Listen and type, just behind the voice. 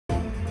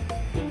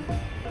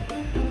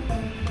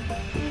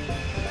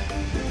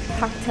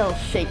Cocktail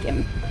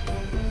shaken.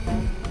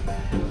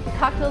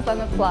 Cocktails on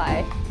the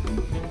fly.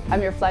 I'm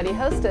your flighty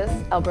hostess,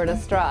 Alberta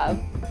Straub.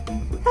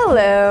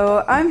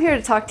 Hello, I'm here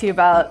to talk to you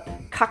about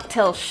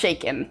cocktail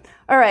shaken.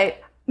 All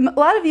right, a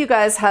lot of you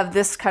guys have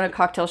this kind of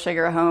cocktail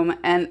shaker at home,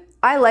 and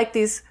I like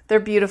these. They're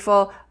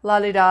beautiful.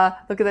 La-di-da,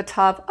 look at the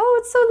top. Oh,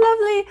 it's so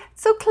lovely.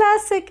 It's so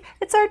classic.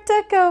 It's Art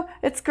Deco.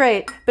 It's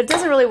great, but it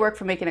doesn't really work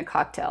for making a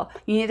cocktail.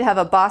 You need to have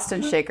a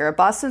Boston shaker. A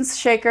Boston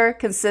shaker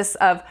consists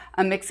of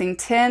a mixing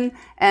tin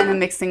and a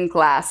mixing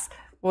glass.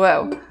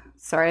 Whoa,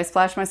 sorry, I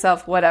splashed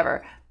myself,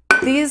 whatever.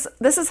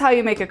 This is how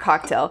you make a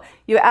cocktail.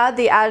 You add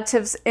the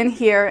additives in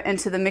here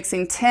into the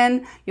mixing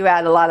tin. You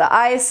add a lot of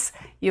ice.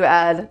 You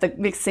add the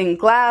mixing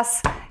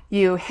glass.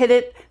 You hit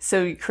it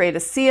so you create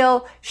a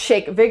seal,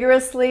 shake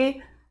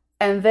vigorously,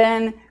 and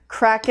then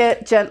crack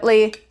it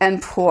gently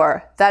and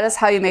pour. That is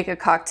how you make a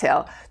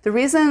cocktail. The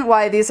reason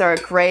why these are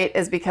great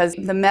is because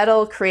the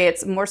metal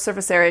creates more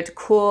surface area to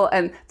cool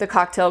and the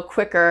cocktail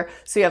quicker,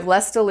 so you have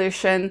less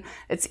dilution.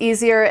 It's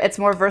easier, it's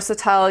more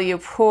versatile. You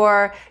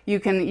pour, you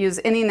can use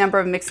any number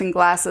of mixing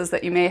glasses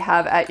that you may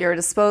have at your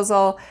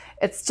disposal.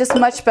 It's just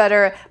much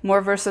better,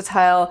 more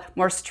versatile,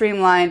 more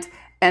streamlined,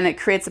 and it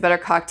creates a better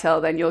cocktail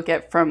than you'll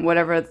get from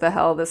whatever the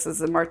hell this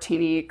is, a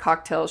martini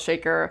cocktail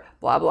shaker,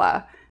 blah,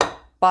 blah.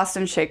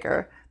 Boston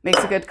shaker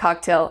makes a good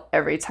cocktail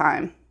every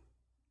time.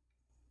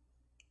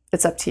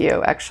 It's up to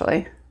you,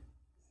 actually.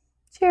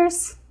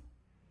 Cheers.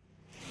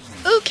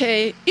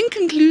 Okay, in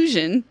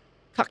conclusion,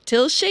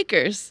 cocktail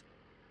shakers.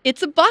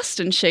 It's a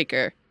Boston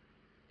shaker.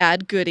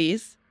 Add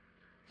goodies,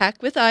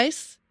 pack with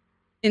ice,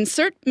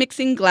 insert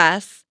mixing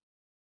glass,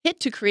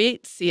 hit to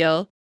create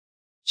seal,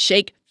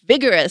 shake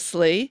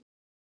vigorously,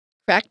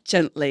 crack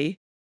gently,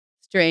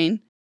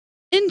 strain,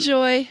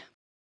 enjoy.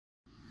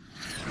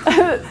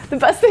 The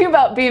best thing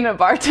about being a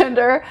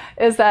bartender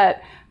is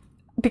that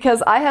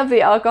because I have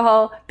the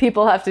alcohol,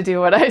 people have to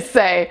do what I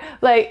say.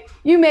 Like,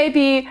 you may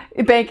be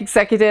a bank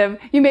executive,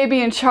 you may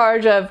be in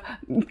charge of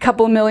a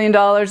couple $1 million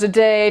a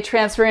day,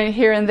 transferring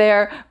here and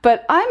there,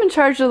 but I'm in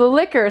charge of the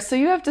liquor, so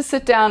you have to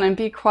sit down and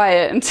be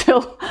quiet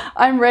until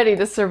I'm ready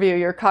to serve you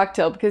your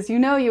cocktail, because you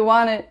know you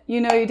want it, you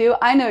know you do,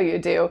 I know you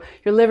do.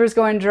 Your liver's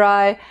going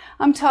dry,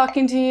 I'm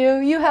talking to you,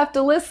 you have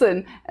to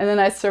listen, and then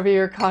I serve you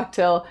your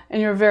cocktail,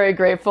 and you're very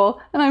grateful,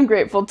 and I'm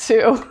grateful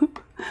too.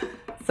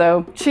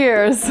 So,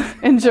 cheers,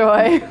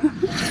 enjoy.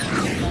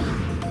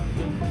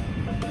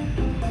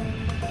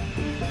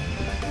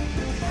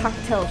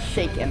 Cocktail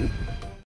shaken.